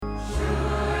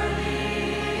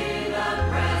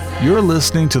You're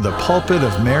listening to the pulpit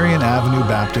of Marion Avenue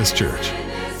Baptist Church.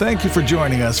 Thank you for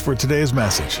joining us for today's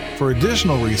message. For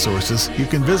additional resources, you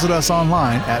can visit us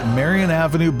online at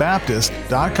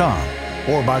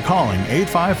marionavenuebaptist.com or by calling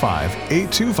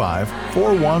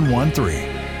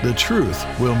 855-825-4113. The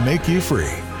truth will make you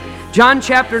free. John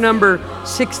chapter number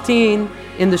 16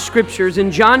 in the scriptures.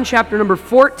 In John chapter number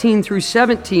 14 through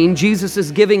 17, Jesus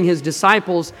is giving his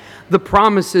disciples the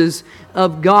promises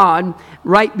of God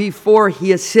right before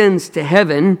he ascends to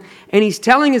heaven. And he's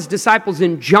telling his disciples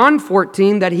in John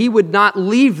 14 that he would not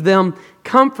leave them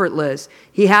comfortless.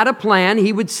 He had a plan.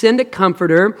 He would send a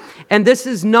comforter. And this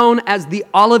is known as the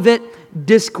Olivet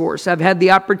Discourse. I've had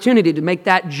the opportunity to make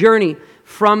that journey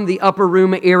from the upper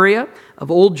room area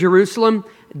of Old Jerusalem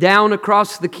down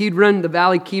across the Kidron, the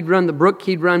Valley Kidron, the Brook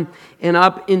Kidron, and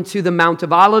up into the Mount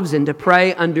of Olives, and to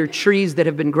pray under trees that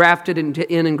have been grafted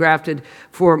and grafted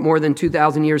for more than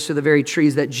 2,000 years, so the very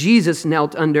trees that Jesus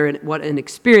knelt under. And what an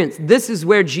experience. This is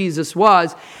where Jesus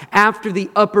was after the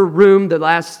upper room, the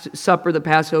Last Supper, the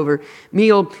Passover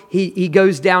meal. He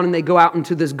goes down and they go out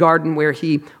into this garden where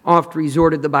he oft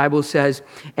resorted, the Bible says.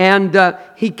 And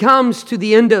he comes to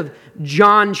the end of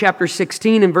John chapter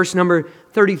 16 and verse number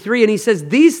 33, and he says,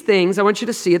 "These things," I want you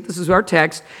to see it, this is our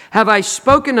text, "have I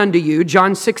spoken unto you,"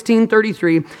 John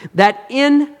 16:33, "that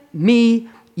in me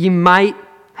ye might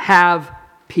have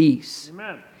peace.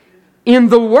 Amen. In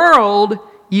the world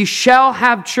ye shall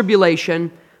have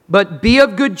tribulation, but be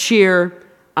of good cheer,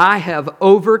 I have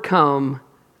overcome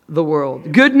the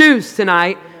world." Good news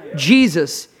tonight,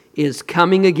 Jesus is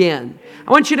coming again.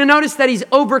 I want you to notice that he's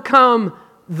overcome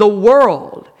the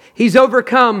world. He's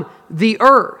overcome the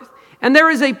earth. And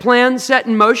there is a plan set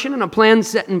in motion and a plan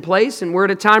set in place. And we're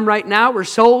at a time right now where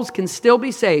souls can still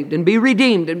be saved and be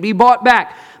redeemed and be bought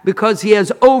back because he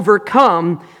has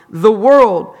overcome the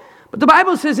world. But the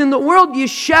Bible says, in the world you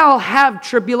shall have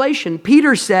tribulation.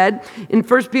 Peter said in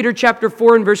 1 Peter chapter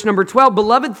 4 and verse number 12,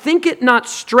 "Beloved, think it not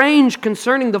strange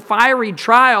concerning the fiery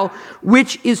trial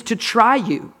which is to try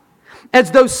you, as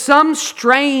though some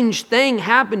strange thing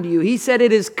happened to you." He said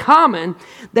it is common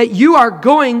that you are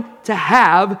going to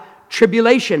have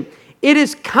tribulation. It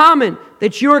is common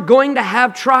that you are going to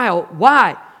have trial.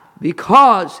 Why?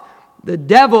 Because the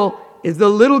devil is the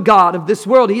little god of this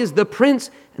world. He is the prince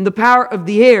and the power of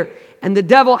the air. And the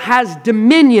devil has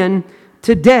dominion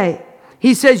today.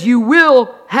 He says you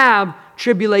will have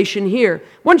tribulation here. I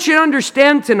want you to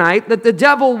understand tonight that the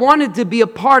devil wanted to be a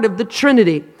part of the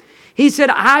Trinity. He said,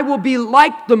 "I will be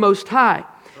like the Most High."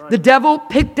 The devil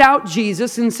picked out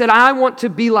Jesus and said, "I want to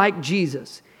be like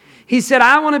Jesus." He said,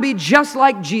 "I want to be just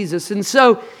like Jesus." And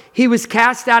so he was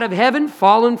cast out of heaven,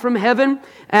 fallen from heaven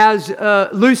as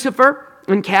Lucifer,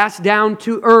 and cast down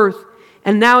to earth.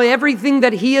 And now everything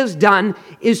that he has done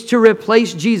is to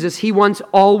replace Jesus. He wants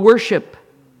all worship.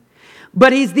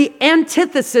 But he's the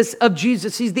antithesis of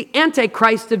Jesus. He's the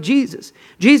antichrist of Jesus.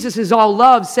 Jesus is all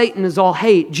love. Satan is all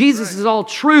hate. Jesus is all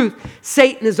truth.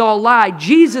 Satan is all lie.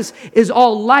 Jesus is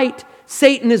all light.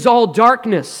 Satan is all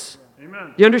darkness.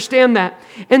 Amen. You understand that?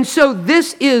 And so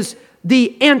this is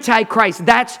the antichrist.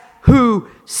 That's who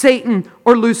Satan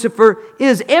or Lucifer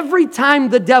is. Every time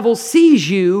the devil sees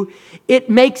you, it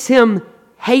makes him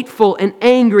hateful and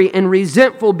angry and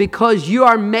resentful because you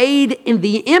are made in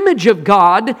the image of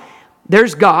God.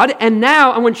 There's God. And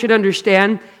now I want you to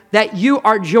understand that you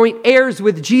are joint heirs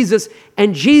with Jesus,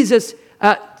 and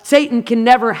Satan can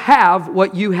never have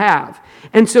what you have.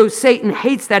 And so Satan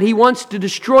hates that. He wants to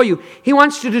destroy you. He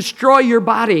wants to destroy your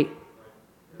body.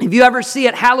 If you ever see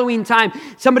at Halloween time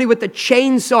somebody with a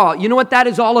chainsaw, you know what that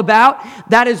is all about?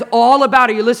 That is all about,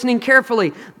 are you listening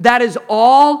carefully? That is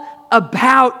all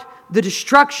about the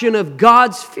destruction of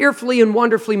God's fearfully and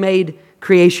wonderfully made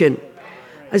creation.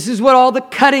 This is what all the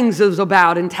cuttings is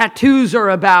about, and tattoos are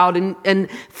about, and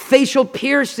facial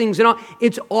piercings and all.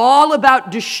 It's all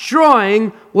about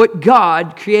destroying what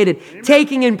God created. Amen.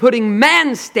 Taking and putting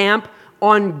man's stamp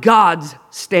on God's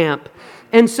stamp.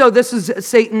 And so this is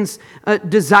Satan's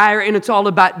desire, and it's all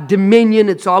about dominion.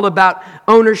 It's all about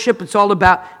ownership. It's all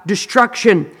about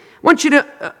destruction. I want you to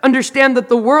understand that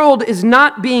the world is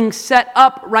not being set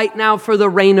up right now for the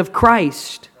reign of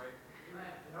Christ.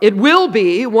 It will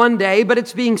be one day, but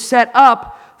it's being set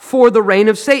up for the reign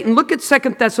of Satan. Look at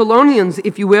 2 Thessalonians,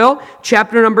 if you will,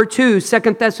 chapter number 2.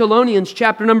 2 Thessalonians,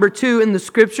 chapter number 2 in the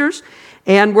scriptures.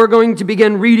 And we're going to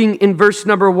begin reading in verse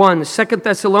number 1. 2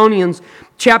 Thessalonians,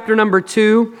 chapter number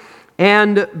 2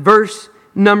 and verse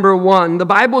number 1. The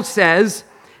Bible says,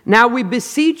 "Now we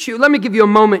beseech you," let me give you a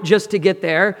moment just to get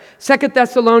there. 2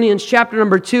 Thessalonians chapter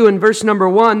number 2 and verse number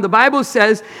 1, the Bible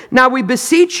says, "Now we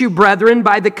beseech you, brethren,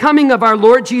 by the coming of our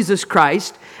Lord Jesus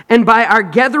Christ and by our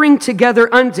gathering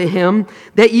together unto him,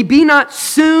 that ye be not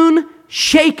soon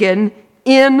shaken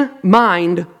in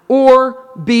mind or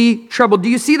be troubled. Do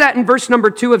you see that in verse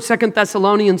number 2 of 2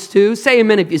 Thessalonians 2? Say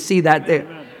amen if you see that there.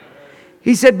 Amen.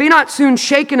 He said, be not soon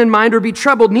shaken in mind or be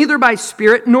troubled, neither by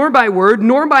spirit, nor by word,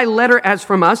 nor by letter as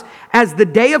from us, as the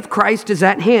day of Christ is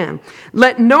at hand.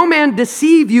 Let no man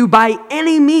deceive you by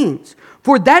any means,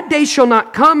 for that day shall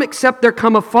not come except there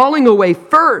come a falling away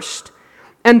first,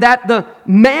 and that the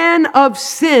man of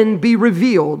sin be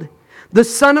revealed, the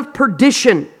son of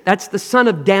perdition, that's the son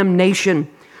of damnation,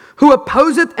 who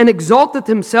opposeth and exalteth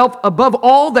himself above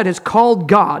all that is called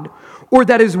God, or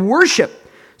that is worshipped,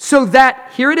 so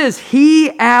that, here it is,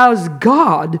 he as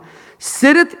God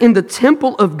sitteth in the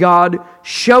temple of God,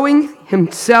 showing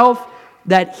himself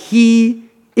that he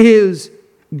is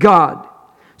God.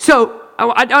 So,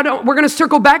 we're going to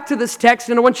circle back to this text,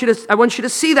 and I want you to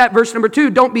see that verse number 2.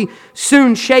 Don't be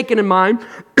soon shaken in mind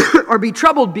or be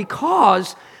troubled,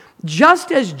 because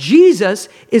just as Jesus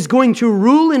is going to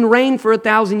rule and reign for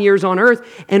 1,000 years on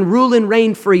earth and rule and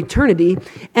reign for eternity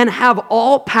and have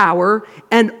all power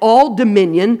and all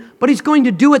dominion, but he's going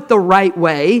to do it the right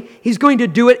way. He's going to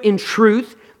do it in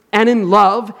truth and in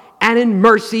love and in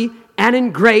mercy and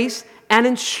in grace and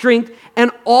in strength,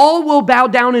 and all will bow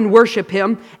down and worship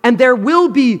him, and there will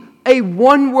be a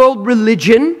one world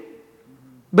religion,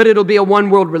 but it'll be a one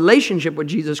world relationship with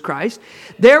Jesus Christ.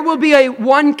 There will be a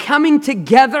one coming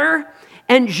together,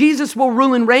 and Jesus will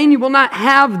rule and reign. You will not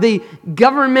have the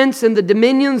governments and the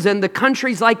dominions and the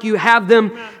countries like you have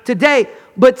them today.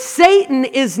 But Satan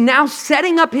is now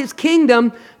setting up his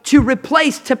kingdom to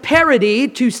replace, to parody,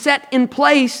 to set in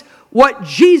place what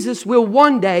Jesus will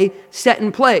one day set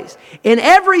in place. In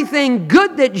everything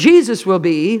good that Jesus will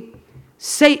be,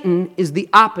 Satan is the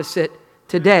opposite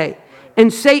today.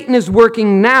 And Satan is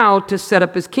working now to set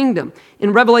up his kingdom.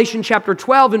 In Revelation chapter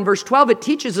 12 and verse 12, it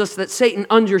teaches us that Satan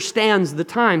understands the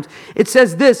times. It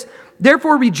says this,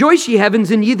 therefore rejoice ye heavens,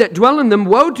 and ye that dwell in them.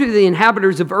 Woe to the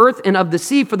inhabitants of earth and of the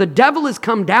sea, for the devil is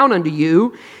come down unto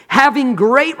you, having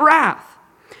great wrath,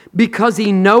 because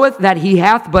he knoweth that he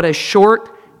hath but a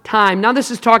short time. Now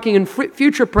this is talking in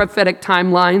future prophetic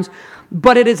timelines,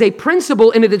 but it is a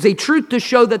principle and it is a truth to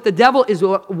show that the devil is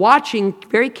watching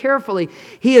very carefully.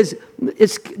 He is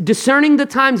discerning the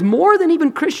times more than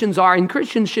even Christians are, and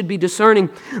Christians should be discerning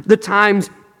the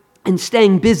times and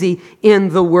staying busy in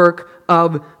the work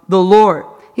of the Lord.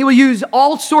 He will use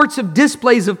all sorts of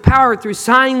displays of power through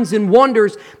signs and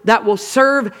wonders that will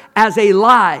serve as a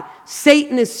lie.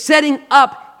 Satan is setting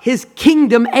up his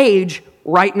kingdom age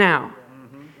right now.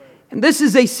 And this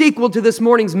is a sequel to this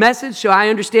morning's message, so I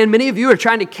understand many of you are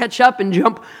trying to catch up and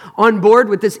jump on board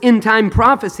with this end-time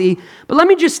prophecy. But let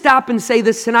me just stop and say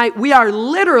this tonight. We are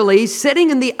literally sitting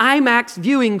in the IMAX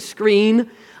viewing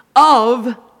screen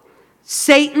of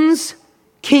Satan's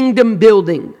kingdom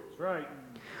building. That's right.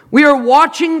 We are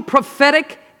watching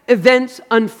prophetic events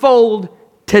unfold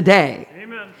today.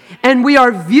 Amen. And we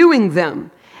are viewing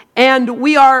them. And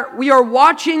we are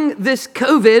watching this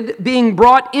COVID being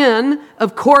brought in.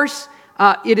 Of course,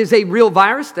 it is a real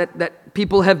virus that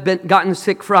people have gotten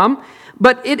sick from,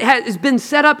 but it has been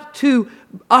set up to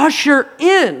usher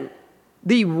in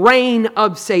the reign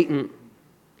of Satan.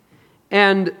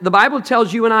 And the Bible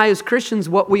tells you and I as Christians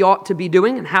what we ought to be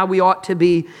doing and how we ought to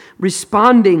be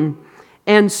responding.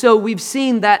 And so we've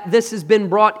seen that this has been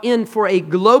brought in for a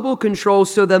global control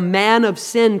so the man of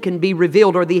sin can be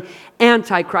revealed, or the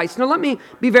Antichrist. Now let me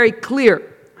be very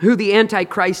clear who the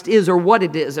Antichrist is, or what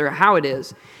it is, or how it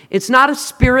is. It's not a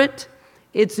spirit.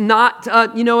 It's not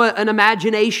an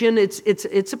imagination. It's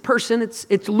a person.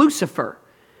 It's Lucifer.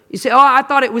 You say, oh, I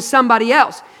thought it was somebody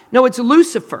else. No, it's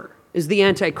Lucifer is the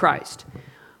Antichrist.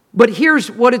 But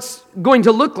here's what it's going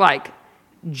to look like.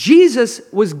 Jesus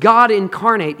was God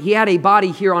incarnate. He had a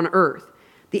body here on earth.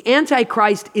 The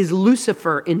Antichrist is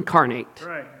Lucifer incarnate.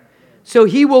 Right. So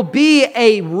he will be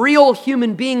a real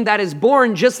human being that is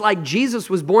born just like Jesus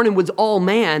was born and was all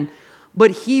man,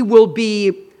 but he will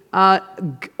be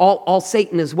all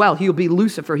Satan as well. He will be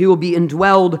Lucifer. He will be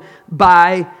indwelled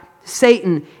by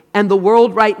Satan. And the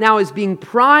world right now is being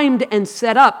primed and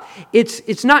set up.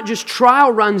 It's not just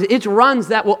trial runs. It's runs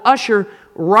that will usher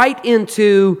right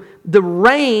into the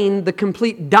reign, the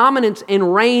complete dominance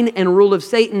and reign and rule of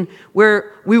Satan,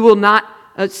 where we will not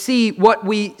see what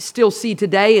we still see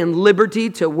today in liberty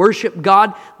to worship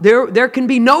God. There can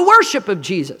be no worship of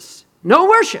Jesus. No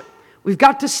worship. We've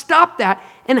got to stop that.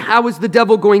 And how is the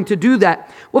devil going to do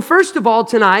that? Well, first of all,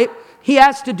 tonight, he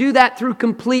has to do that through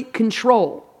complete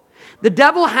control. The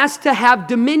devil has to have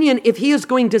dominion if he is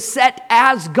going to set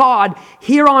as God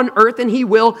here on earth, and he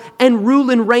will, and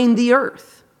rule and reign the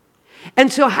earth.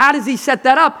 And so how does he set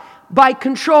that up? By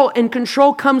control, and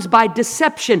control comes by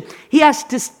deception. He has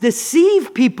to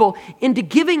deceive people into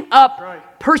giving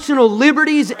up personal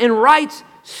liberties and rights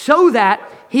so that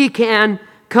he can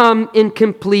come in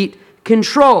complete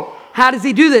control. How does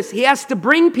he do this? He has to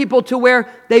bring people to where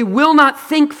they will not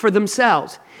think for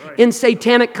themselves. In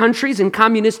satanic countries, in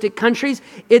communistic countries,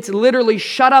 it's literally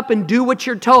shut up and do what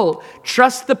you're told.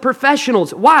 Trust the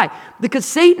professionals. Why? Because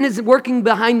Satan is working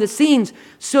behind the scenes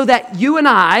so that you and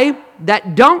I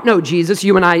that don't know Jesus,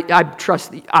 you and I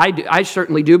trust, I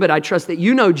certainly do, but I trust that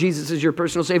you know Jesus as your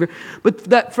personal Savior. But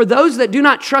that for those that do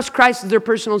not trust Christ as their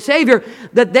personal Savior,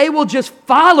 that they will just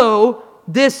follow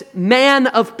this man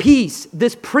of peace,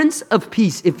 this Prince of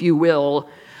Peace, if you will,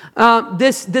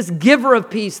 this giver of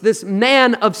peace, this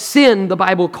man of sin, the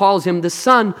Bible calls him, the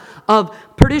son of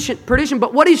perdition.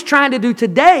 But what he's trying to do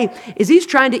today is he's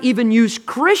trying to even use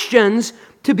Christians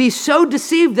to be so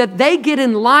deceived that they get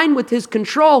in line with his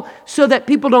control so that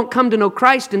people don't come to know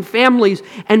Christ, and families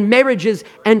and marriages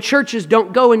and churches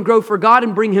don't go and grow for God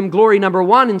and bring him glory, number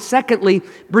one, and secondly,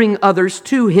 bring others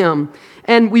to him.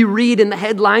 And we read in the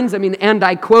headlines, and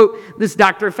I quote, this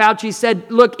Dr. Fauci said,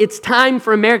 look, it's time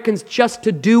for Americans just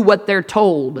to do what they're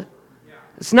told.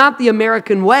 It's not the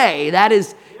American way. That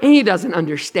is, and he doesn't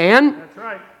understand. That's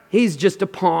right. He's just a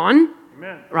pawn.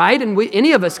 Amen. Right? And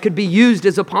any of us could be used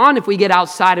as a pawn if we get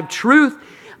outside of truth.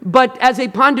 But as a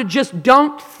pawn, to just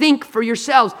don't think for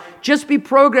yourselves. Just be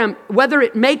programmed. Whether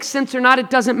it makes sense or not, it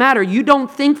doesn't matter. You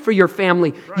don't think for your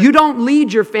family. Right. You don't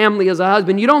lead your family as a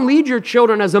husband. You don't lead your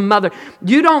children as a mother.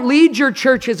 You don't lead your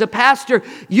church as a pastor.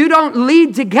 You don't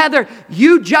lead together.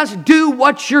 You just do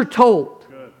what you're told.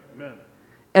 Good. Amen.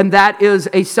 And that is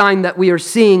a sign that we are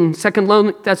seeing.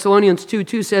 2 Thessalonians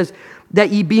 2:2 says, that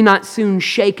ye be not soon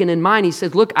shaken in mind. He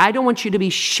says, look, I don't want you to be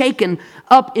shaken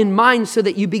up in mind so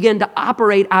that you begin to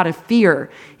operate out of fear.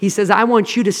 He says, I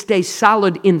want you to stay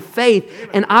solid in faith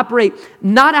and operate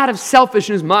not out of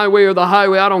selfishness, my way or the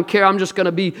highway, I don't care, I'm just going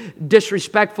to be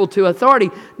disrespectful to authority.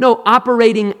 No,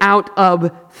 operating out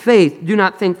of faith. Do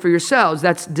not think for yourselves.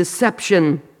 That's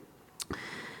deception.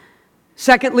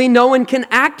 Secondly, no one can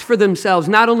act for themselves,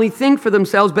 not only think for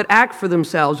themselves, but act for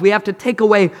themselves. We have to take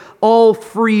away all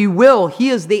free will. He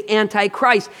is the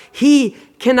Antichrist. He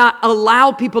cannot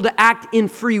allow people to act in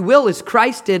free will as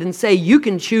Christ did and say, you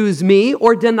can choose me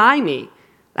or deny me.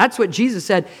 That's what Jesus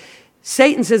said.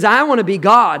 Satan says, I want to be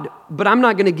God, but I'm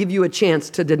not going to give you a chance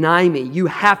to deny me. You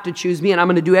have to choose me, and I'm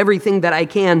going to do everything that I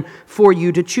can for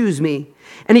you to choose me.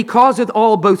 And he causeth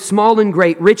all, both small and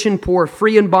great, rich and poor,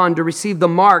 free and bond, to receive the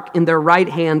mark in their right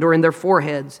hand or in their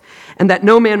foreheads, and that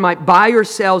no man might buy or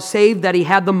sell, save that he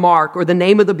had the mark, or the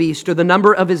name of the beast, or the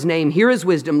number of his name. Here is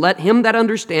wisdom. Let him that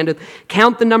understandeth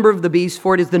count the number of the beast,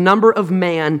 for it is the number of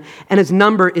man, and his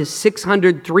number is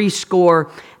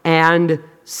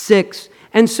 666.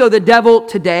 And so the devil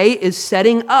today is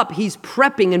setting up. He's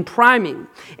prepping and priming.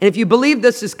 And if you believe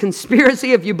this is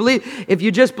conspiracy, if you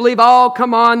just believe, oh,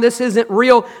 come on, this isn't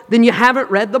real, then you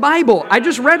haven't read the Bible. I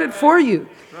just read it for you.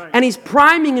 And he's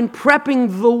priming and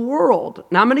prepping the world.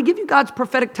 Now, I'm going to give you God's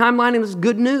prophetic timeline, and it's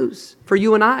good news for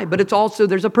you and I, but it's also,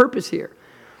 there's a purpose here.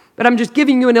 But I'm just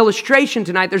giving you an illustration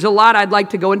tonight. There's a lot I'd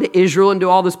like to go into Israel and do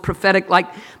all this prophetic. Like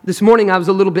this morning, I was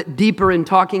a little bit deeper in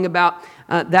talking about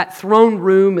that throne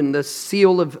room and the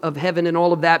seal of heaven and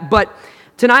all of that. But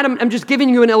tonight, I'm just giving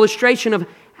you an illustration of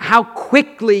how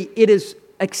quickly it is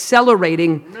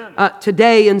accelerating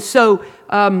today. And so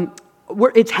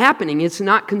it's happening. It's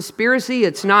not conspiracy.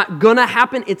 It's not going to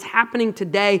happen. It's happening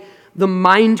today. The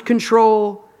mind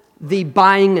control, the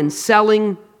buying and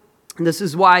selling. And this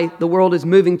is why the world is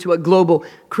moving to a global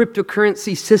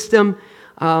cryptocurrency system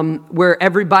where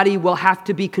everybody will have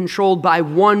to be controlled by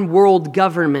one world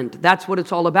government. That's what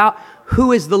it's all about.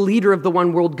 Who is the leader of the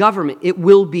one world government? It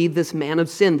will be this man of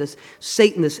sin, this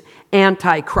Satan, this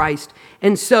Antichrist.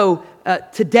 And so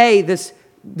today, this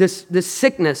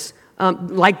sickness,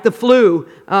 like the flu,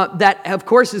 that of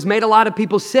course has made a lot of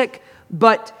people sick,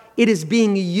 but it is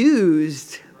being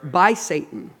used by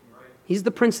Satan. He's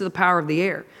the prince of the power of the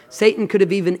air. Satan could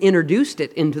have even introduced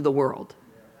it into the world,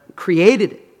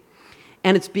 created it.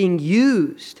 And it's being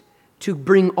used to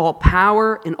bring all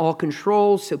power and all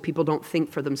control so people don't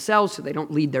think for themselves, so they don't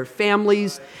lead their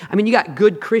families. I mean, you got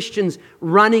good Christians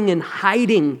running and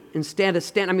hiding instead of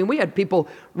standing. I mean, we had people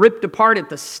ripped apart at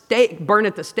the stake, burned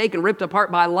at the stake and ripped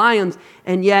apart by lions,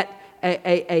 and yet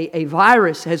a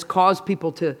virus has caused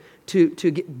people to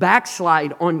get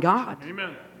backslide on God.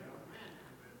 Amen.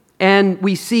 And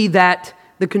we see that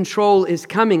the control is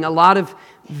coming. A lot of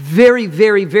very,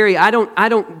 very, very, I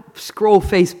don't scroll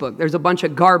Facebook. There's a bunch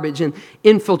of garbage and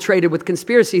infiltrated with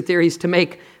conspiracy theories to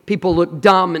make people look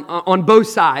dumb and, on both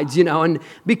sides, and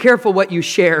be careful what you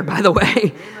share, by the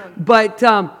way. But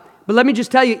let me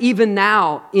just tell you, even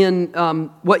now in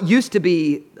what used to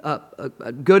be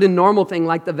a good and normal thing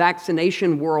like the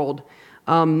vaccination world,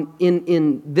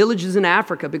 in villages in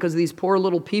Africa, because of these poor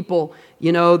little people,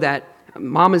 that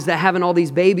mamas that having all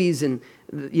these babies and,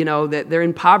 that they're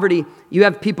in poverty. You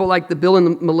have people like the Bill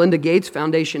and Melinda Gates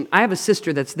Foundation. I have a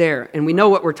sister that's there, and we know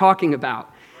what we're talking about.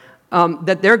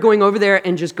 That they're going over there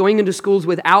and just going into schools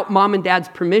without mom and dad's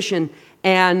permission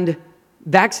and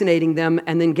vaccinating them.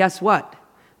 And then guess what?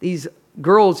 These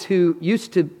girls who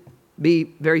used to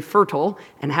be very fertile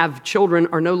and have children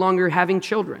are no longer having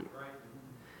children.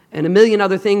 And a million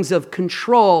other things of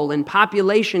control and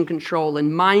population control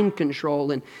and mind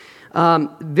control. And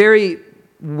very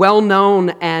well-known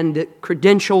and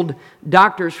credentialed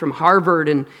doctors from Harvard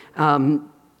and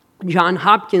Johns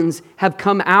Hopkins have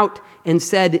come out and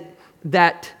said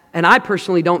that, and I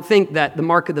personally don't think that the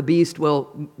mark of the beast will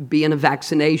be in a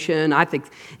vaccination. I think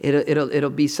it'll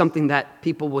be something that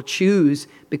people will choose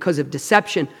because of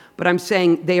deception. But I'm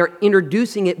saying they are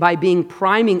introducing it by being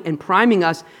priming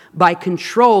us by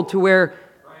control to where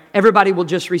everybody will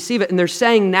just receive it. And they're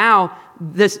saying now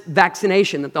this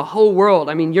vaccination, that the whole world,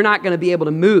 you're not going to be able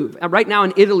to move. Right now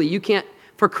in Italy, you can't,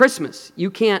 for Christmas, you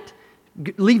can't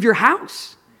leave your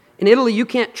house. In Italy, you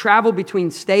can't travel between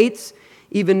states,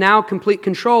 even now, complete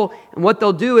control. And what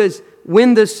they'll do is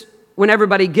when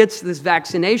everybody gets this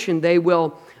vaccination, they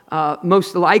will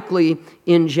most likely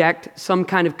inject some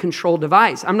kind of control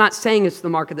device. I'm not saying it's the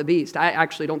mark of the beast. I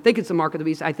actually don't think it's the mark of the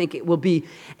beast. I think it will be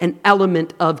an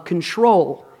element of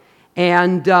control.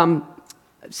 And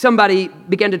somebody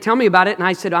began to tell me about it, and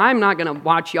I said, I'm not going to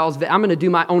watch y'all's I'm going to do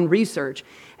my own research.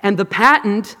 And the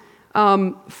patent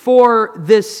for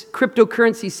this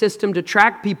cryptocurrency system to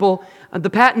track people, the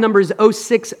patent number is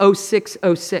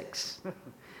 060606.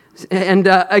 And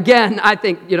again, I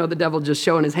think, the devil just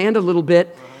showing his hand a little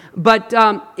bit. But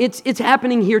it's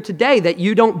happening here today that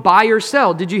you don't buy or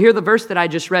sell. Did you hear the verse that I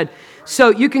just read?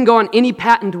 So you can go on any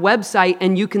patent website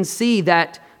and you can see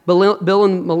that Bill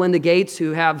and Melinda Gates,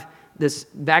 who have this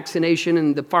vaccination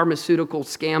and the pharmaceutical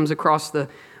scams across the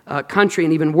country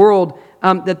and even world,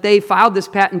 that they filed this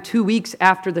patent 2 weeks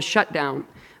after the shutdown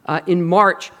in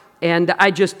March. And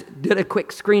I just did a quick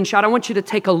screenshot. I want you to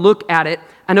take a look at it.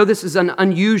 I know this is an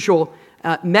unusual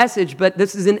message, but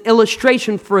this is an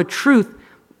illustration for a truth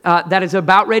that is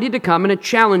about ready to come and a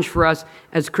challenge for us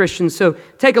as Christians. So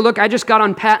take a look. I just got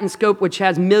on PatentScope, which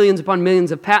has millions upon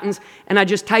millions of patents, and I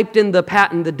just typed in the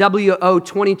patent, the WO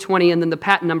 2020, and then the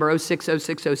patent number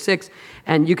 060606,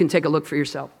 and you can take a look for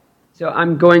yourself. So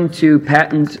I'm going to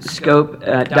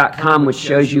patentscope.com, which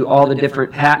shows you all the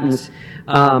different patents,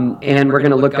 and we're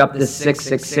going to look up this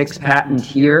 666 patent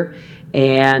here.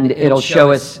 And it'll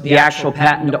show us the actual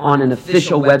patent on an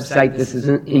official website. This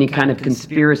isn't any kind of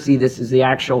conspiracy. This is the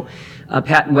actual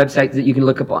patent website that you can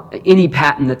look up on any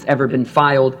patent that's ever been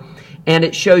filed. And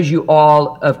it shows you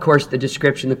all, of course, the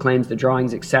description, the claims, the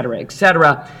drawings, et cetera, et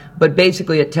cetera. But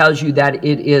basically it tells you that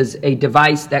it is a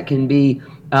device that can be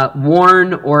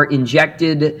worn or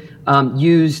injected,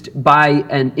 used by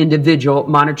an individual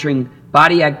monitoring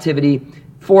body activity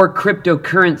for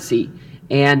cryptocurrency.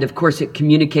 And of course, it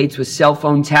communicates with cell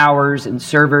phone towers and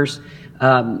servers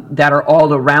that are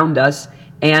all around us.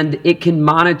 And it can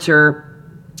monitor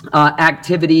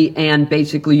activity, and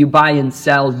basically you buy and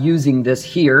sell using this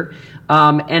here.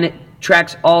 And it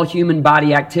tracks all human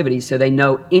body activity. So they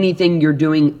know anything you're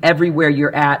doing everywhere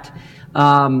you're at,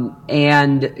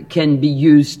 and can be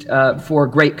used for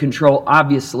great control,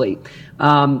 obviously.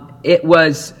 It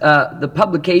was, the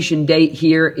publication date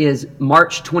here is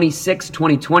March 26,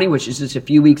 2020, which is just a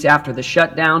few weeks after the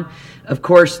shutdown. Of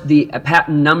course, the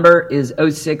patent number is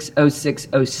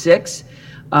 060606,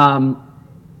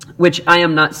 which I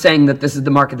am not saying that this is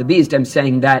the mark of the beast. I'm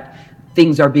saying that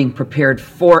things are being prepared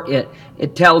for it.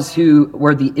 It tells who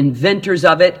were the inventors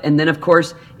of it, and then, of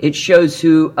course, it shows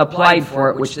who applied for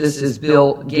it, which this is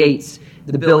Bill Gates,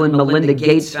 the Bill and Melinda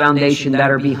Gates Foundation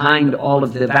that are behind all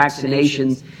of the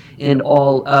vaccinations and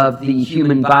all of the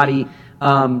human body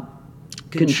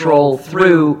control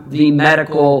through the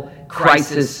medical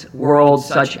crisis world,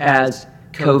 such as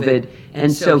COVID.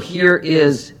 And so here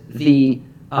is the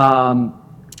patent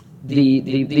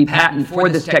for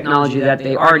this technology that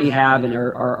they already have and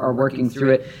are working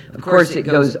through it. Of course, it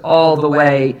goes all the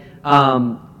way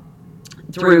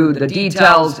through the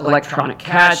details, electronic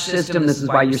cash system. This is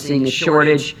why you're seeing a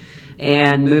shortage,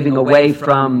 and moving away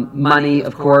from money,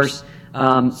 of course,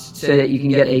 so that you can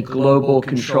get a global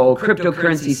control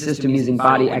cryptocurrency system using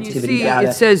body activity data.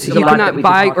 It says you cannot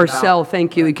buy or sell,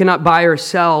 thank you, you cannot buy or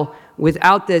sell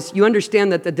without this, you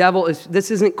understand that the devil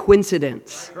this isn't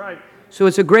coincidence. Right. So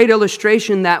it's a great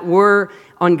illustration that we're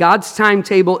on God's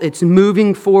timetable. It's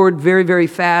moving forward very, very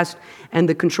fast, and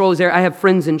the control is there. I have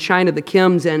friends in China, the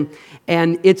Kims,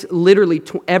 and it's literally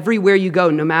everywhere you go,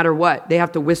 no matter what, they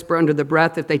have to whisper under the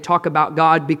breath if they talk about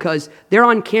God because they're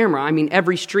on camera. I mean,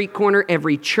 every street corner,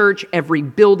 every church, every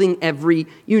building,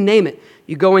 you name it.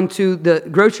 You go into the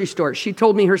grocery store. She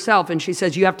told me herself, and she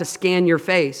says, you have to scan your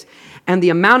face. And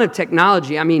the amount of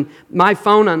technology, I mean, my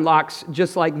phone unlocks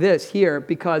just like this here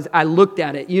because I looked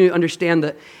at it. You understand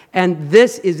that. And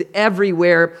this is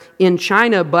everywhere in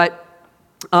China, but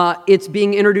it's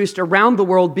being introduced around the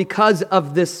world because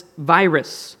of this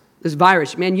virus. This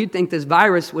virus. Man, you'd think this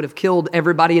virus would have killed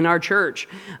everybody in our church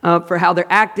for how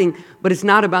they're acting. But it's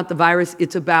not about the virus.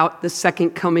 It's about the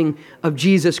second coming of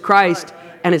Jesus Christ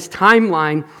and his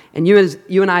timeline. And you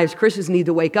and I as Christians need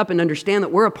to wake up and understand that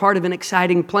we're a part of an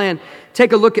exciting plan.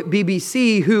 Take a look at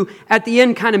BBC, who at the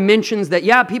end kind of mentions that,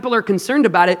 yeah, people are concerned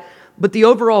about it, but the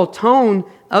overall tone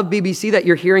of BBC that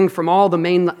you're hearing from all the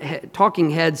main talking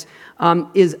heads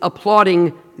is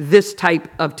applauding this type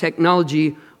of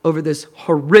technology over this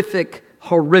horrific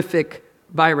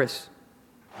virus.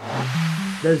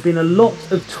 There's been a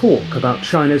lot of talk about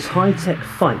China's high-tech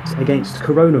fight against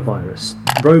coronavirus,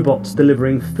 robots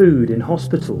delivering food in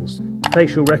hospitals,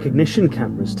 facial recognition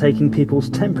cameras taking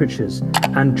people's temperatures,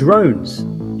 and drones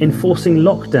enforcing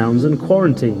lockdowns and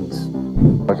quarantines.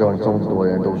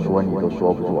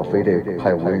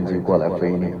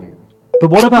 But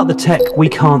what about the tech we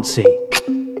can't see?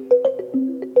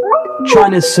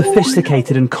 China's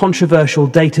sophisticated and controversial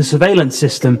data surveillance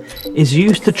system is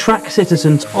used to track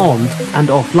citizens on and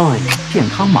offline. 健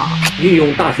康码运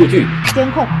用大数据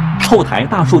监控后台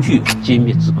大数据精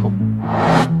密指控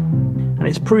And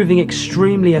it's proving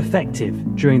extremely effective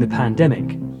during the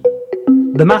pandemic.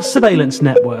 The mass surveillance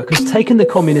network has taken the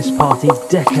Communist Party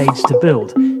decades to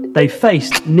build. They've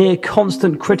faced near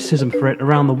constant criticism for it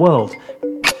around the world.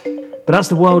 But as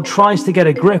the world tries to get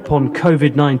a grip on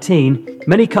COVID-19,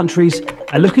 many countries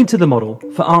are looking to the model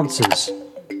for answers.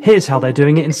 Here's how they're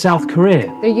doing it in South Korea.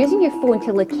 They're using your phone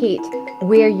to locate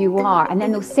where you are, and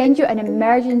then they'll send you an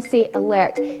emergency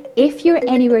alert if you're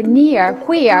anywhere near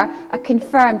where a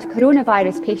confirmed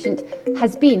coronavirus patient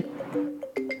has been.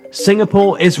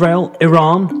 Singapore, Israel,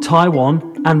 Iran,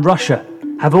 Taiwan, and Russia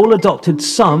have all adopted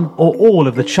some or all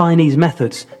of the Chinese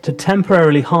methods to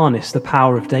temporarily harness the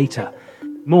power of data.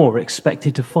 More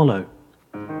expected to follow.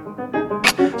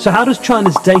 So how does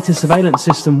China's data surveillance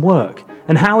system work,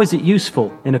 and how is it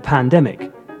useful in a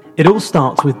pandemic? It all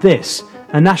starts with this,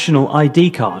 a national ID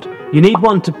card. You need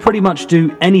one to pretty much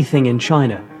do anything in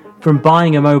China. From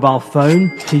buying a mobile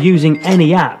phone to using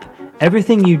any app,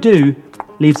 everything you do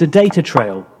leaves a data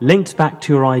trail linked back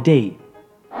to your ID.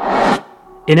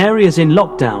 In areas in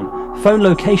lockdown, phone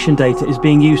location data is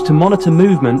being used to monitor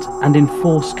movement and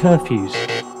enforce curfews.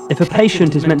 If a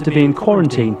patient is meant to be in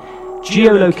quarantine,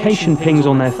 geolocation pings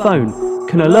on their phone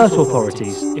can alert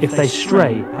authorities if they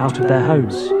stray out of their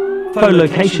homes. Phone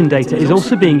location data is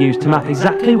also being used to map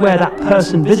exactly where that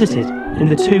person visited in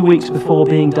the 2 weeks before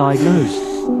being diagnosed.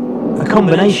 A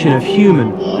combination of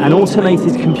human and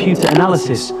automated computer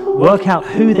analysis work out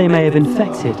who they may have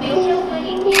infected.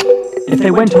 If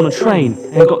they went on a train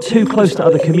and got too close to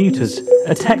other commuters,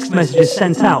 a text message is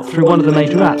sent out through one of the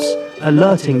major apps,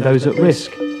 alerting those at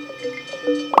risk.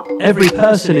 Every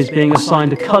person is being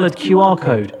assigned a coloured QR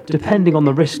code depending on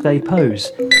the risk they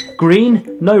pose.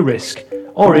 Green, no risk.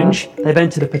 Orange, they've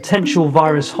entered a potential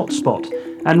virus hotspot.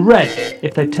 And red,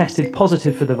 if they've tested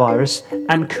positive for the virus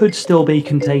and could still be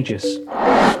contagious.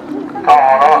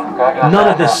 None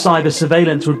of this cyber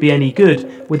surveillance would be any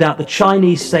good without the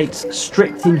Chinese state's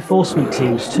strict enforcement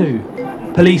teams too.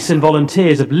 Police and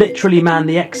volunteers have literally manned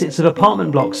the exits of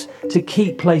apartment blocks to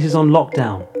keep places on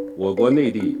lockdown. 我国内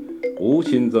地无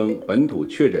新增本土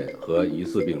确诊和疑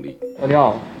似病例。你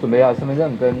好，准备下身份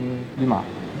证跟绿码。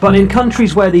 But in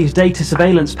countries where these data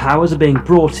surveillance powers are being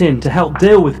brought in to help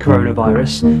deal with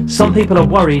coronavirus, some people are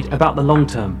worried about the long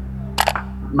term.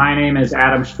 My name is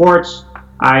Adam Schwartz.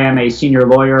 I am a senior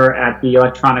lawyer at the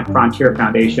Electronic Frontier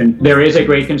Foundation. There is a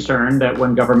great concern that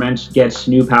when government gets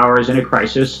new powers in a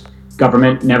crisis,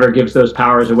 government never gives those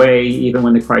powers away even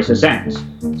when the crisis ends.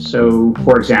 So,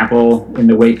 for example, in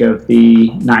the wake of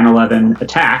the 9/11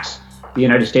 attacks, the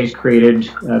United States created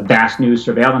vast new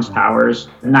surveillance powers.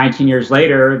 19 years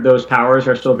later, those powers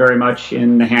are still very much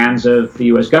in the hands of the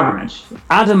US government.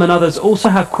 Adam and others also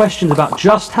have questions about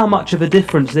just how much of a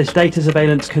difference this data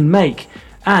surveillance can make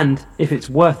and if it's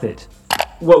worth it.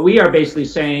 What we are basically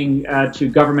saying to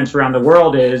governments around the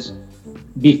world is,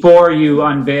 before you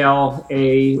unveil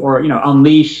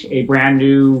unleash a brand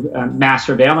new mass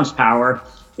surveillance power,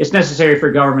 it's necessary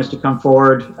for governments to come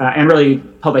forward and really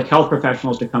public health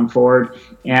professionals to come forward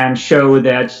and show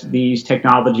that these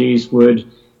technologies would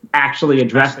actually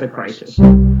address the crisis.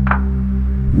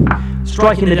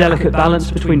 Striking the delicate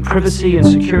balance between privacy and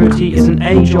security is an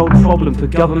age-old problem for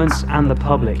governments and the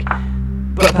public.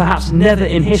 But perhaps never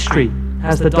in history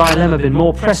has the dilemma been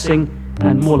more pressing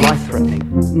and more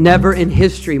life-threatening. Never in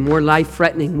history more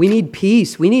life-threatening. We need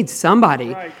peace. We need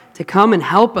somebody to come and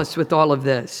help us with all of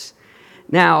this.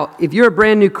 Now, if you're a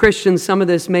brand new Christian, some of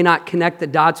this may not connect the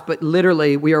dots, but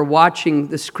literally we are watching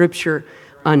the scripture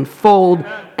unfold,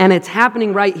 and it's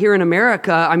happening right here in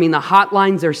America. I mean, the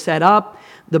hotlines are set up,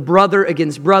 the brother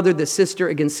against brother, the sister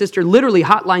against sister, literally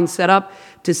hotlines set up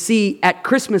to see at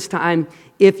Christmas time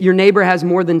if your neighbor has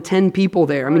more than 10 people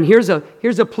there. I mean, here's a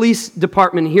police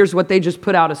department. Here's what they just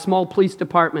put out, a small police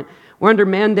department. We're under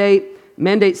mandate.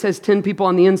 Mandate says 10 people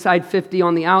on the inside, 50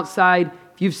 on the outside.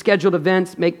 If you've scheduled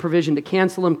events, make provision to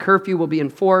cancel them. Curfew will be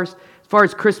enforced. As far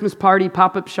as Christmas party,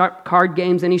 pop-up card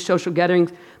games, any social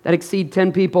gatherings that exceed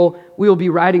 10 people, we will be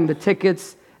writing the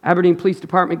tickets. Aberdeen Police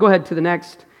Department, go ahead to the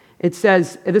next. It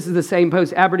says, this is the same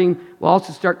post, Aberdeen will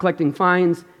also start collecting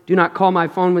fines. Do not call my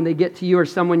phone when they get to you or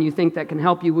someone you think that can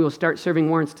help you. We will start serving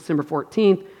warrants December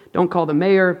 14th. Don't call the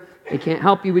mayor. They can't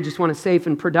help you. We just want a safe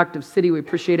and productive city. We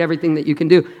appreciate everything that you can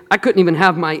do. I couldn't even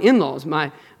have my in-laws,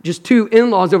 just 2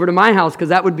 in-laws over to my house because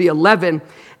that would be 11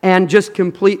 and just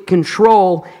complete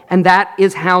control. And that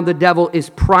is how the devil is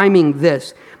priming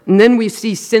this. And then we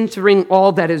see censoring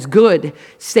all that is good.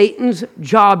 Satan's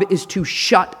job is to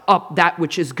shut up that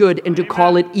which is good and to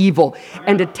call it evil,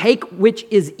 and to take which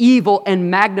is evil and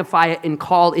magnify it and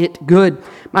call it good.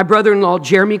 My brother-in-law,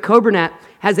 Jeremy Coburnett,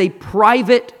 has a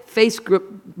private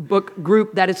Facebook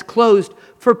group that is closed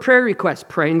for prayer requests,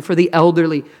 praying for the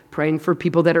elderly, praying for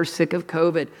people that are sick of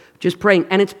COVID, just praying.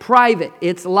 And it's private.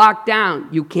 It's locked down.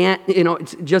 You can't,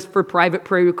 it's just for private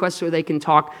prayer requests so they can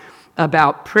talk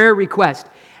about prayer requests.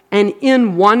 And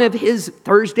in one of his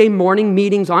Thursday morning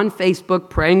meetings on Facebook,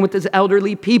 praying with his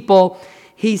elderly people,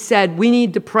 he said, we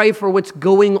need to pray for what's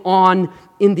going on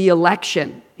in the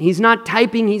election. He's not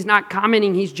typing, he's not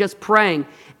commenting, he's just praying.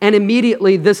 And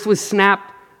immediately this was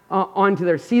snapped onto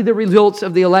there. See the results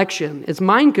of the election. It's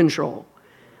mind control.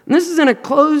 And this is in a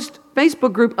closed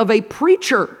Facebook group of a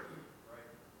preacher.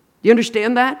 Do you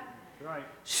understand that? Right.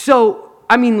 So,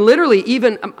 I mean, literally,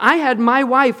 even I had my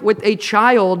wife with a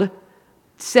child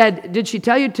said, did she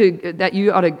tell you that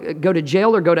you ought to go to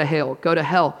jail or go to hell? Go to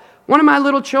hell. One of my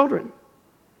little children.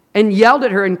 And yelled at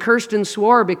her and cursed and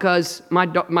swore because my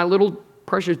little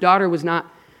precious daughter was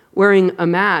not wearing a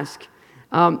mask.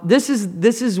 This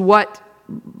is what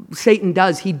Satan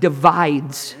does. He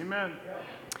divides. Amen.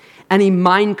 And he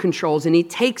mind controls, and he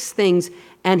takes things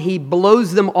and he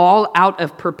blows them all out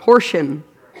of proportion.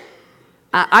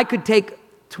 I could take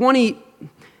 20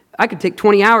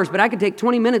 hours, but I could take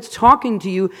 20 minutes talking to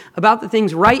you about the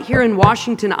things right here in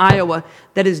Washington, Iowa,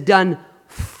 that has done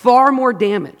far more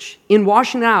damage. In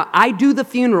Washington, Iowa, I do the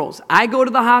funerals. I go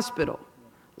to the hospital.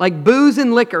 Like booze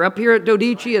and liquor up here at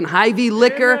Dodici and Hy-Vee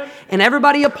liquor, amen, and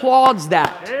everybody applauds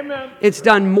that. Amen. It's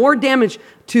done more damage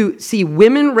to see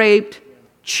women raped,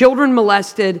 children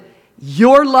molested,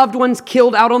 your loved ones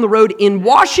killed out on the road in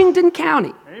Washington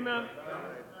County. Amen.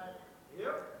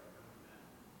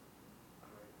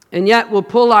 And yet we'll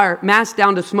pull our mask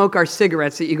down to smoke our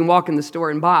cigarettes that you can walk in the store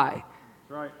and buy.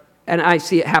 Right. And I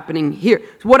see it happening here.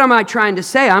 So what am I trying to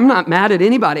say? I'm not mad at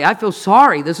anybody. I feel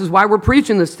sorry. This is why we're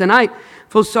preaching this tonight.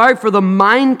 I feel sorry for the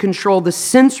mind control, the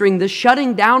censoring, the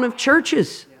shutting down of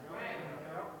churches.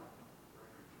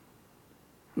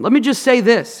 Let me just say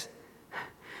this.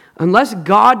 Unless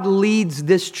God leads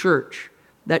this church,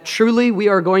 that truly we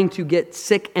are going to get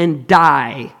sick and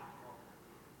die,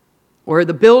 or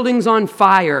the building's on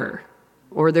fire,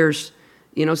 or there's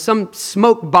some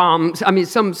smoke bombs,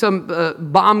 some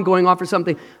bomb going off or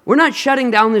something, we're not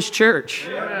shutting down this church.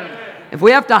 Amen. If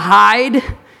we have to hide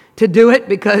to do it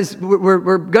because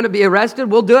we're going to be arrested,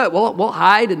 we'll do it. We'll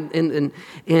hide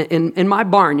in my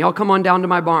barn. Y'all come on down to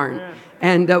my barn. Amen.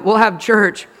 And we'll have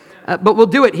church. But we'll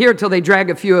do it here till they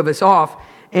drag a few of us off.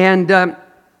 And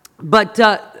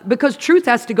because truth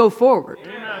has to go forward.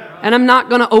 Amen. And I'm not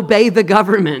going to obey the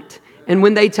government. And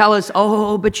when they tell us,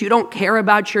 oh, but you don't care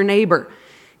about your neighbor.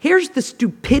 Here's the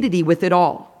stupidity with it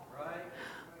all.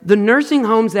 The nursing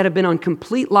homes that have been on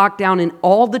complete lockdown and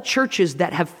all the churches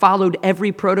that have followed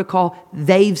every protocol,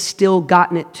 they've still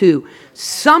gotten it too.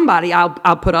 Somebody, I'll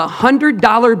put a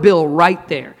 $100 bill right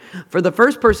there for the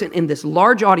first person in this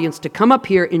large audience to come up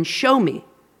here and show me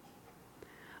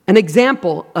an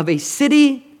example of a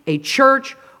city, a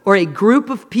church, or a group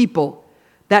of people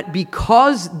that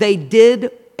because they did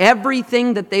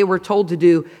everything that they were told to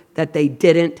do, that they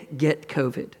didn't get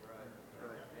COVID.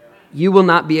 You will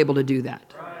not be able to do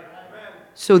that.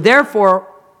 So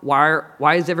therefore,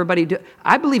 why is everybody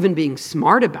I believe in being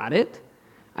smart about it.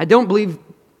 I don't believe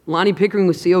Lonnie Pickering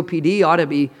with COPD ought to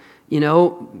be,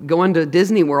 going to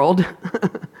Disney World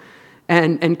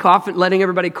and coughing, letting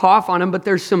everybody cough on him. But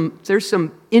there's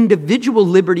some individual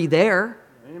liberty there.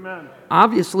 Amen.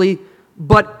 Obviously.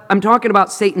 But I'm talking about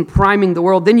Satan priming the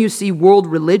world. Then you see world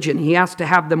religion. He has to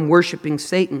have them worshiping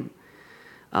Satan.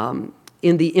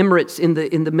 In the Emirates,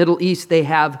 in the Middle East, they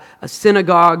have a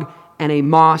synagogue and a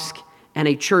mosque and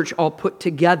a church all put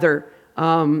together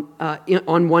on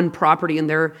one property, and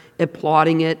they're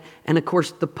applauding it. And of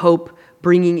course, the Pope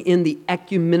bringing in the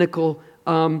ecumenical,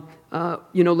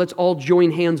 let's all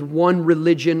join hands, one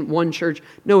religion, one church.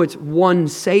 No, it's one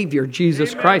Savior,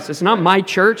 Jesus Amen. Christ. It's not my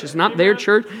church. It's not their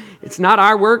church. It's not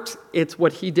our works. It's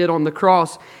what He did on the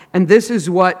cross. And this is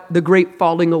what the great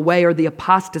falling away or the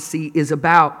apostasy is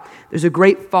about. There's a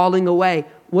great falling away.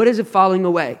 What is a falling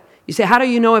away? You say, how do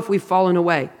you know if we've fallen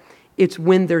away? It's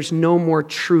when there's no more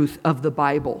truth of the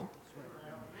Bible.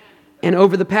 And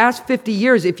over the past 50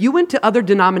 years, if you went to other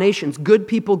denominations, good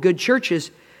people, good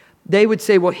churches, they would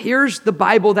say, well, here's the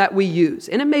Bible that we use.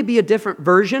 And it may be a different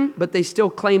version, but they still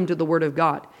claim to the Word of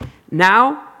God.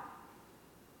 Now,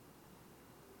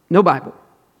 no Bible.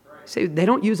 Say, they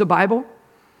don't use a Bible?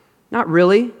 Not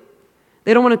really.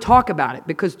 They don't want to talk about it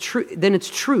because then it's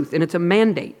truth and it's a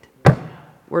mandate.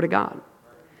 Word of God.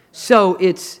 So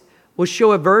we'll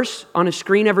show a verse on a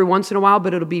screen every once in a while,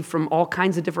 but it'll be from all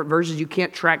kinds of different verses. You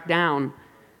can't track down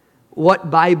what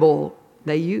Bible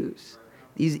they use.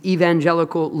 These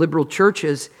evangelical liberal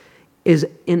churches is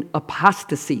in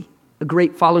apostasy, a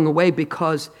great falling away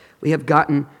because we have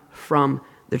gotten from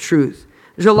the truth.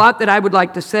 There's a lot that I would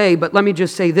like to say, but let me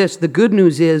just say this. The good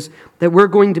news is that we're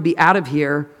going to be out of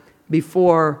here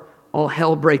before all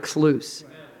hell breaks loose.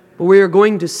 But we are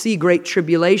going to see great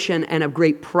tribulation and a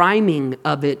great priming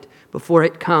of it before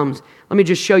it comes. Let me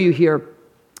just show you here.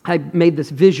 I made this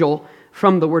visual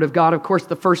from the Word of God. Of course,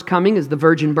 the first coming is the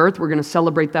virgin birth. We're going to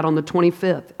celebrate that on the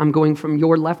 25th. I'm going from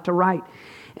your left to right.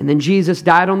 And then Jesus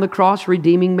died on the cross,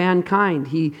 redeeming mankind.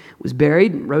 He was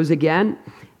buried, rose again,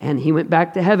 and He went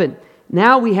back to heaven.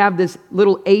 Now we have this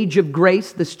little age of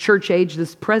grace, this church age,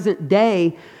 this present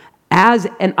day, as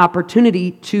an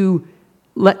opportunity to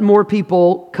let more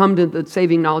people come to the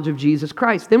saving knowledge of Jesus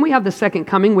Christ. Then we have the second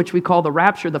coming, which we call the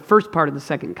rapture, the first part of the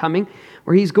second coming,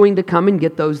 where He's going to come and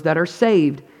get those that are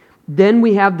saved. Then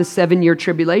we have the 7-year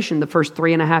tribulation. The first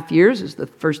 3.5 years is the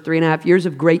first 3.5 years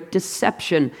of great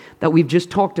deception that we've just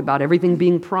talked about, everything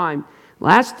being primed.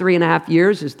 Last 3.5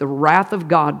 years is the wrath of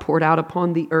God poured out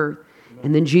upon the earth.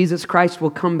 And then Jesus Christ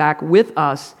will come back with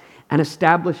us and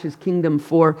establish His kingdom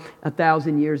for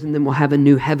 1,000 years, and then we'll have a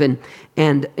new heaven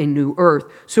and a new earth.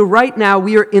 So right now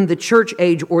we are in the church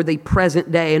age or the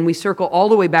present day, and we circle all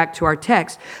the way back to our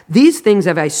text. These things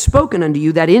have I spoken unto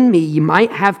you, that in me ye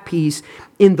might have peace.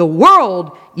 In the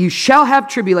world you shall have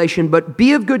tribulation, but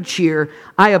be of good cheer.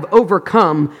 I have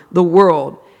overcome the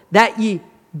world. That ye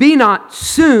be not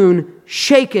soon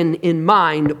shaken in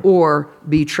mind or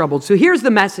be troubled. So here's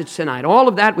the message tonight. All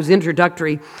of that was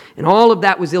introductory and all of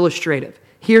that was illustrative.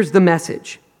 Here's the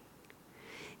message.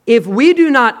 If we do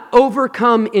not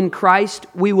overcome in Christ,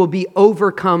 we will be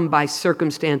overcome by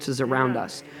circumstances around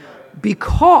us,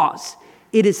 because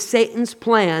it is Satan's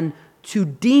plan to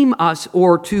deem us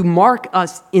or to mark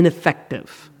us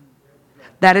ineffective.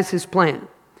 That is his plan.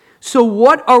 So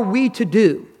what are we to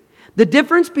do? The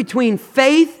difference between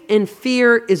faith and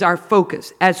fear is our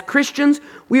focus. As Christians,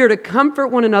 we are to comfort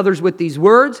one another with these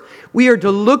words. We are to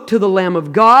look to the Lamb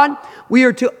of God. We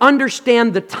are to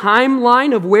understand the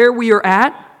timeline of where we are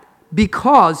at,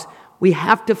 because we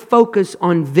have to focus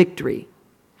on victory.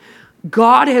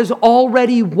 God has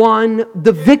already won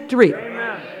the victory.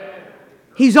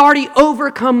 He's already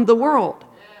overcome the world.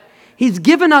 He's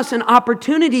given us an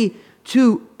opportunity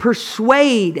to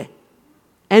persuade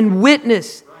and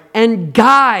witness and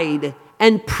guide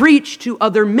and preach to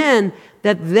other men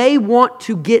that they want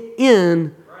to get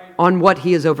in on what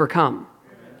He has overcome.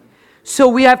 So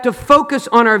we have to focus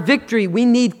on our victory. We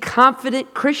need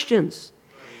confident Christians.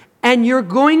 And you're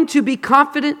going to be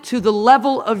confident to the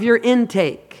level of your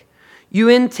intake. You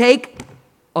intake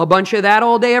a bunch of that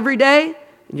all day, every day,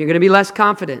 and you're going to be less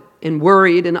confident and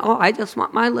worried and, I just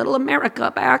want my little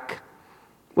America back.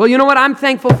 Well, you know what? I'm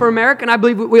thankful for America, and I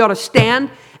believe we ought to stand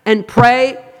and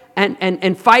pray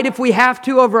and fight if we have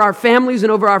to over our families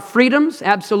and over our freedoms.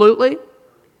 Absolutely.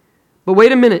 But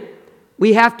wait a minute.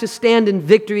 We have to stand in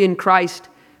victory in Christ,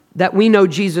 that we know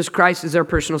Jesus Christ is our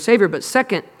personal Savior. But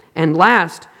second and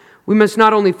last, we must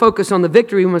not only focus on the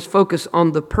victory, we must focus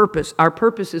on the purpose. Our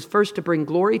purpose is first to bring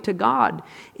glory to God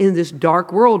in this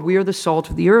dark world. We are the salt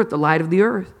of the earth, the light of the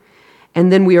earth.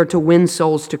 And then we are to win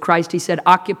souls to Christ. He said,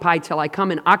 occupy till I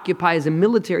come. And occupy is a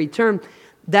military term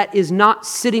that is not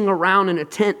sitting around in a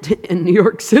tent in New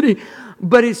York City,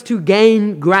 but is to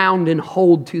gain ground and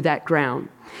hold to that ground.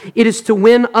 It is to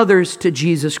win others to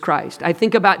Jesus Christ. I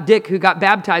think about Dick, who got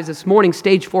baptized this morning,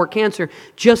 stage 4 cancer,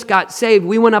 just got saved.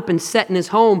 We went up and sat in his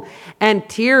home, and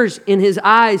tears in his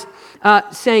eyes,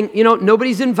 saying,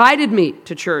 nobody's invited me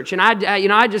to church. And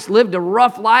I just lived a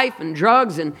rough life and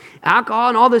drugs and alcohol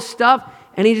and all this stuff.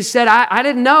 And he just said, I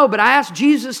didn't know, but I asked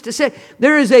Jesus to say,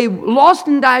 there is a lost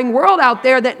and dying world out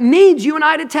there that needs you and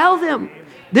I to tell them.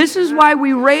 This is why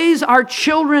we raise our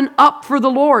children up for the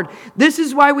Lord. This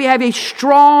is why we have a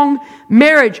strong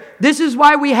marriage. This is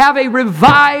why we have a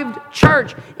revived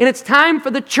church. And it's time for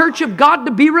the church of God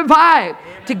to be revived,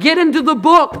 to get into the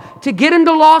book, to get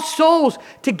into lost souls,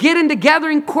 to get into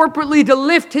gathering corporately, to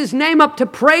lift His name up, to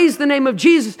praise the name of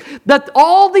Jesus, that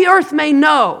all the earth may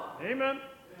know. Amen.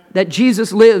 That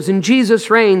Jesus lives and Jesus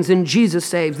reigns and Jesus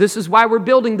saves. This is why we're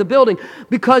building the building,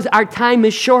 because our time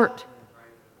is short.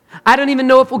 I don't even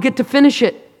know if we'll get to finish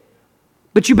it.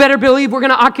 But you better believe we're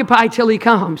going to occupy till He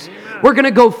comes. Amen. We're going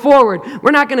to go forward.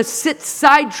 We're not going to sit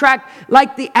sidetracked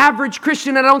like the average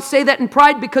Christian. And I don't say that in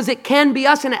pride, because it can be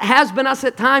us, and it has been us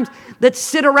at times, that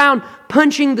sit around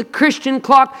punching the Christian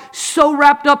clock, so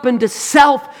wrapped up into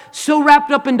self, so wrapped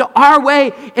up into our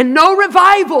way, and no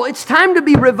revival. It's time to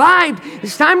be revived.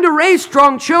 It's time to raise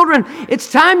strong children.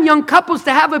 It's time, young couples,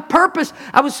 to have a purpose.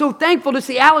 I was so thankful to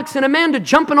see Alex and Amanda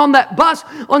jumping on that bus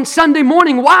on Sunday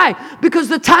morning. Why? Because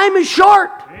the time is short.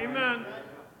 Amen.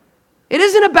 It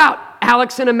isn't about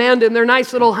Alex and Amanda and their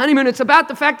nice little honeymoon. It's about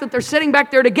the fact that they're sitting back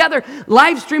there together,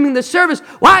 live streaming the service.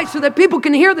 Why? So that people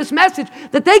can hear this message,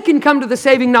 that they can come to the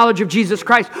saving knowledge of Jesus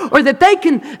Christ, or that they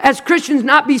can, as Christians,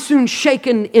 not be soon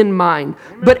shaken in mind,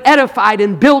 but edified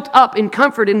and built up in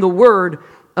comfort in the Word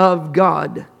of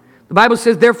God. The Bible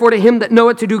says, therefore, to him that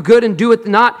knoweth to do good and doeth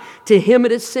not, to him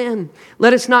it is sin.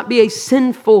 Let us not be a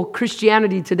sinful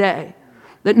Christianity today,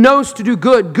 that knows to do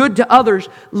good, good to others,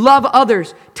 love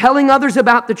others, telling others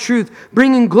about the truth,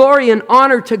 bringing glory and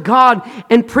honor to God,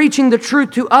 and preaching the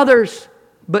truth to others,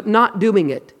 but not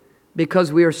doing it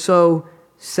because we are so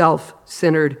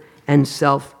self-centered and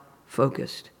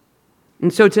self-focused.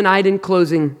 And so tonight, in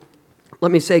closing,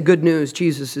 let me say good news.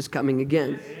 Jesus is coming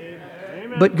again.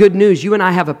 Amen. But good news, you and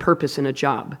I have a purpose and a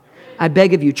job. I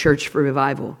beg of you, church, for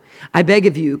revival. I beg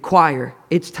of you, choir,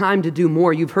 it's time to do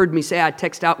more. You've heard me say, I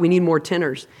text out, we need more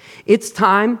tenors. It's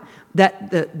time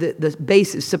that the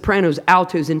basses, sopranos,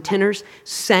 altos, and tenors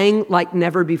sang like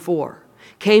never before.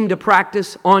 Came to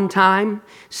practice on time,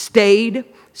 stayed,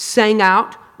 sang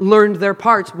out, learned their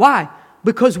parts. Why?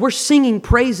 Because we're singing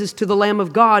praises to the Lamb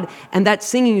of God, and that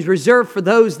singing is reserved for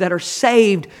those that are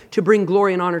saved to bring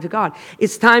glory and honor to God.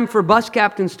 It's time for bus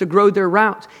captains to grow their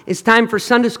routes. It's time for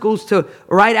Sunday schools to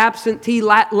write absentee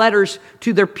letters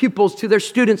to their pupils, to their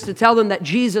students, to tell them that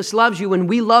Jesus loves you and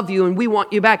we love you and we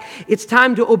want you back. It's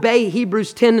time to obey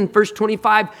Hebrews 10 and verse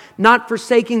 25, not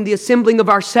forsaking the assembling of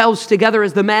ourselves together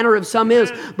as the manner of some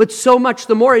is, but so much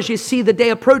the more as you see the day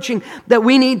approaching that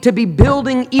we need to be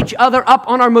building each other up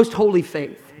on our most holy faith.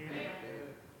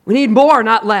 We need more,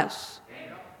 not less.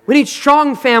 We need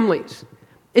strong families.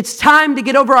 It's time to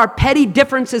get over our petty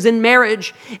differences in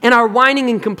marriage and our whining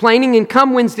and complaining, and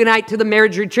come Wednesday night to the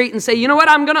marriage retreat and say, you know what,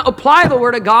 I'm going to apply the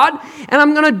Word of God, and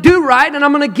I'm going to do right, and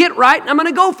I'm going to get right, and I'm going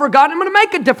to go for God, and I'm going to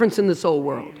make a difference in this old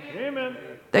world. Amen.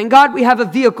 Thank God we have a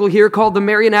vehicle here called the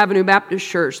Marion Avenue Baptist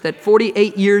Church that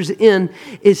 48 years in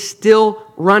is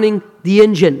still running the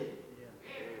engine.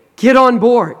 Get on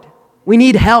board. We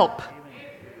need help.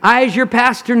 I, as your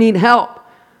pastor, need help.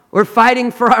 We're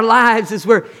fighting for our lives as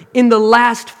we're in the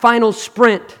last final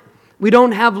sprint. We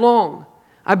don't have long.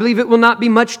 I believe it will not be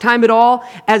much time at all.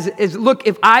 Look,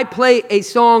 if I play a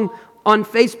song on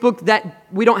Facebook that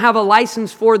we don't have a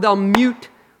license for, they'll mute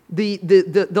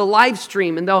the live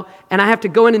stream, and I have to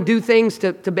go in and do things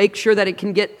to make sure that it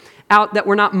can get out, that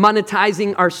we're not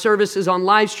monetizing our services on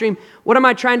live stream. What am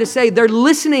I trying to say? They're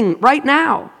listening right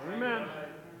now.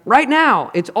 Right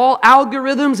now, it's all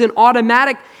algorithms and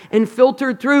automatic and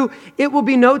filtered through. It will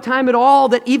be no time at all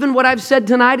that even what I've said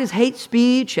tonight is hate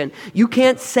speech and you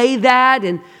can't say that,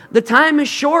 and the time is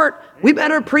short. We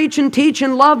better preach and teach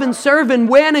and love and serve and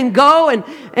win and go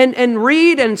and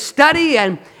read and study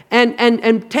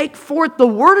and take forth the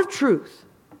word of truth,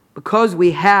 because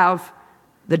we have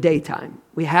the daytime.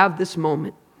 We have this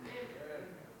moment.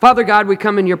 Father God, we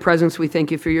come in your presence. We thank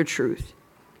you for your truth.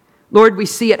 Lord, we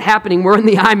see it happening. We're in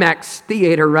the IMAX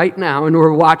theater right now, and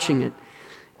we're watching it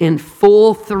in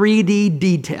full 3D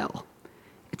detail.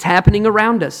 It's happening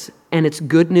around us, and it's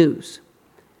good news.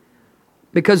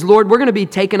 Because, Lord, we're going to be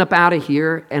taken up out of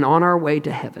here and on our way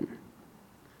to heaven.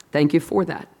 Thank you for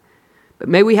that. But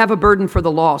may we have a burden for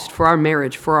the lost, for our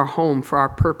marriage, for our home, for our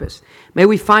purpose. May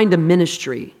we find a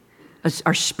ministry,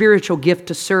 our spiritual gift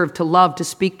to serve, to love, to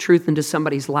speak truth into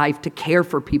somebody's life, to care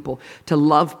for people, to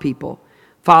love people.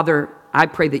 Father, I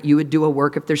pray that you would do a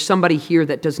work. If there's somebody here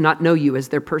that does not know you as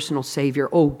their personal Savior,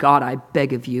 oh God, I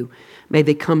beg of you, may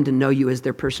they come to know you as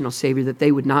their personal Savior, that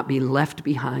they would not be left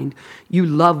behind. You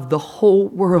love the whole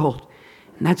world,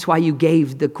 and that's why you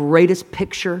gave the greatest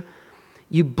picture.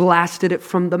 You blasted it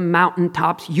from the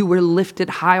mountaintops. You were lifted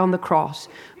high on the cross.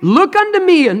 Look unto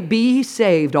me and be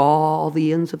saved, all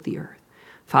the ends of the earth.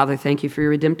 Father, thank you for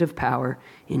your redemptive power.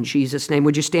 In Jesus' name,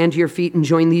 would you stand to your feet and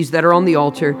join these that are on the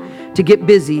altar to get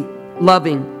busy,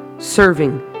 loving,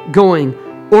 serving, going,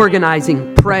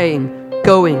 organizing, praying,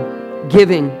 going,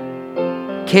 giving,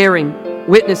 caring,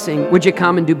 witnessing. Would you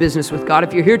come and do business with God?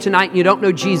 If you're here tonight and you don't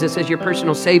know Jesus as your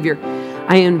personal Savior,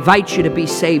 I invite you to be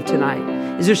saved tonight.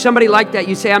 Is there somebody like that?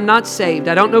 You say, I'm not saved.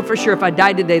 I don't know for sure if I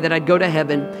died today that I'd go to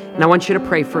heaven. And I want you to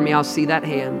pray for me. I'll see that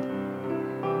hand.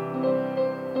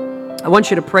 I want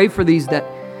you to pray for these that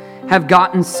have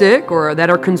gotten sick or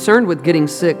that are concerned with getting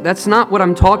sick. That's not what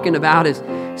I'm talking about, is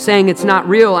saying it's not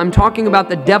real. I'm talking about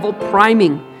the devil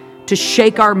priming to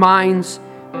shake our minds,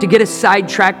 to get us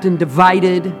sidetracked and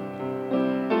divided.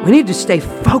 We need to stay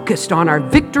focused on our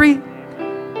victory,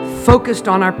 focused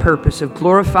on our purpose of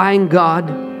glorifying God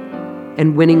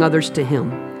and winning others to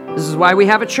Him. This is why we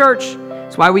have a church.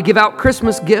 It's why we give out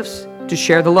Christmas gifts, to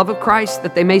share the love of Christ,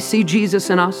 that they may see Jesus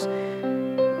in us.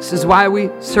 This is why we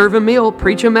serve a meal,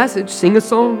 preach a message, sing a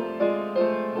song.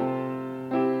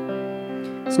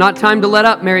 It's not time to let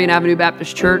up, Marion Avenue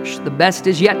Baptist Church. The best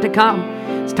is yet to come.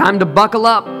 It's time to buckle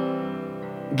up.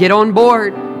 Get on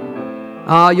board.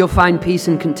 You'll find peace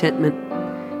and contentment.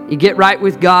 You get right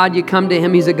with God. You come to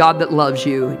Him. He's a God that loves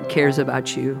you and cares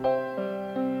about you.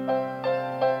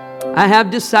 I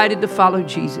have decided to follow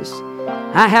Jesus.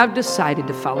 I have decided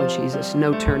to follow Jesus.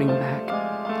 No turning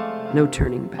back. No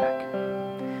turning back.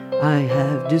 I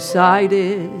have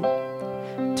decided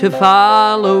to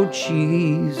follow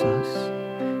Jesus.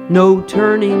 No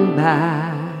turning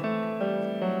back.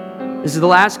 This is the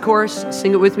last chorus.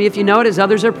 Sing it with me if you know it as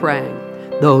others are praying.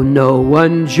 Though no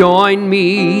one join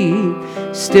me,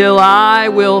 still I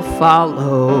will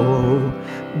follow.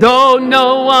 Though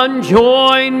no one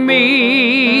join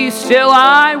me, still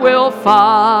I will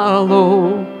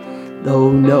follow.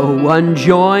 Though no one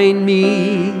join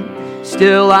me,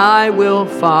 still I will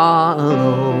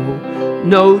follow.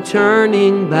 No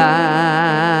turning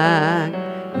back.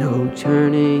 No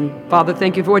turning. Father,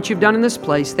 thank you for what you've done in this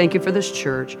place. Thank you for this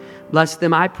church. Bless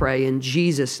them, I pray, in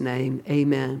Jesus' name.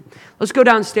 Amen. Let's go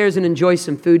downstairs and enjoy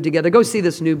some food together. Go see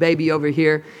this new baby over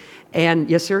here. And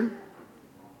yes, sir?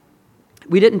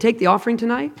 We didn't take the offering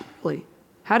tonight? Really?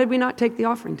 How did we not take the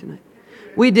offering tonight?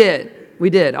 We did. We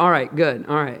did. All right, good.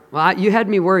 All right. Well, you had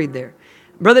me worried there.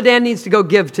 Brother Dan needs to go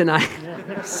give tonight.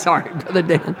 Sorry, Brother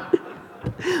Dan.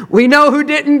 We know who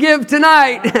didn't give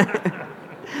tonight.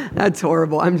 That's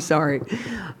horrible. I'm sorry.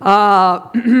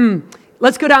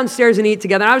 Let's go downstairs and eat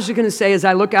together. I was just going to say, as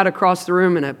I look out across the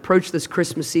room and approach this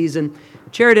Christmas season,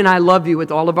 Jared and I love you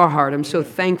with all of our heart. I'm so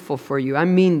thankful for you. I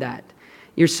mean that.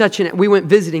 You're we went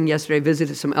visiting yesterday,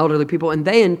 visited some elderly people, and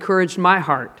they encouraged my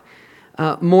heart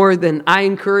more than I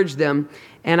encouraged them.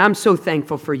 And I'm so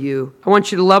thankful for you. I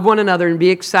want you to love one another and be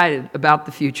excited about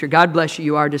the future. God bless you.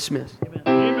 You are dismissed.